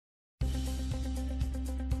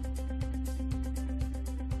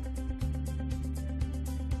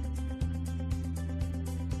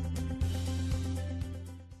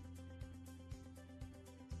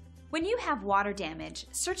When you have water damage,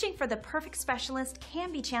 searching for the perfect specialist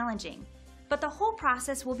can be challenging, but the whole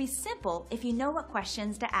process will be simple if you know what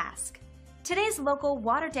questions to ask. Today's local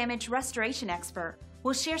water damage restoration expert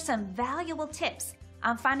will share some valuable tips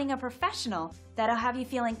on finding a professional that'll have you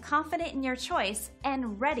feeling confident in your choice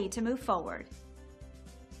and ready to move forward.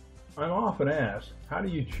 I'm often asked, how do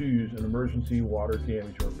you choose an emergency water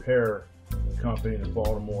damage repair company in the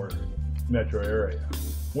Baltimore metro area?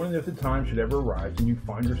 When and if the time should ever arise and you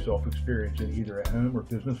find yourself experiencing either a home or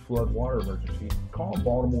business flood water emergency, call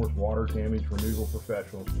Baltimore's water damage removal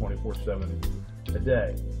professionals 24/7 a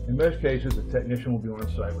day. In most cases, a technician will be on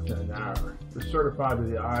site within an hour. They're certified by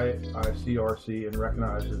the ICRC and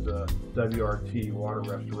recognized as a WRT water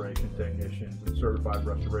restoration technicians and certified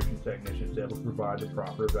restoration technicians able to provide the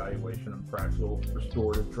proper evaluation of practical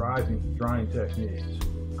restorative drying techniques.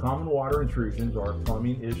 Common water intrusions are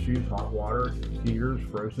plumbing issues, hot water heaters,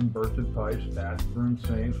 frozen bursted pipes, bathroom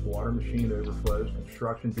sinks, water machine overflows,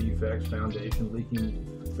 construction defects, foundation leaking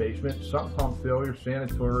basement, sump pump failure,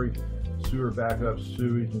 sanitary sewer backups,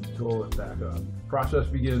 sewage, and toilet backup. The process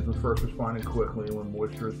begins with first responding quickly, and when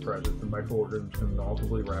moisture is present, the microorganisms can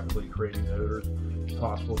multiply rapidly, creating odors,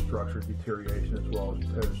 possible structural deterioration, as well as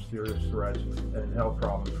pose serious threats and health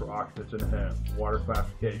problems for occupants in the home. Water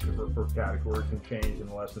classification for category can change in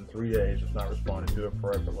less than 3 days if not responded to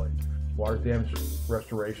appropriately. Water damage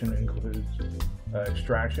restoration includes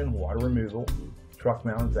extraction, water removal,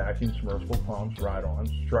 truck-mounted vacuum submersible pumps,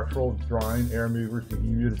 ride-ons, structural drying, air movers,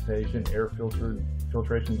 dehumidification, air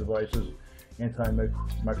filtration devices,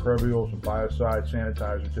 antimicrobials, biocides,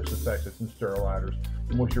 sanitizers, disinfectants, and sterilizers,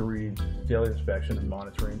 moisture reads, daily inspection, and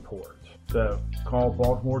monitoring ports. So call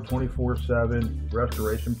Baltimore 24/7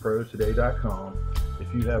 RestorationPros today.com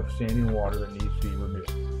if you have standing water that needs to be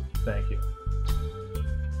removed. Thank you.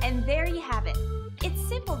 And there you have it. It's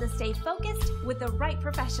simple to stay focused with the right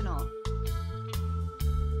professional.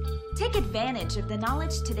 Take advantage of the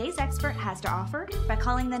knowledge today's expert has to offer by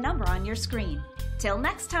calling the number on your screen. Till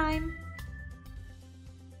next time!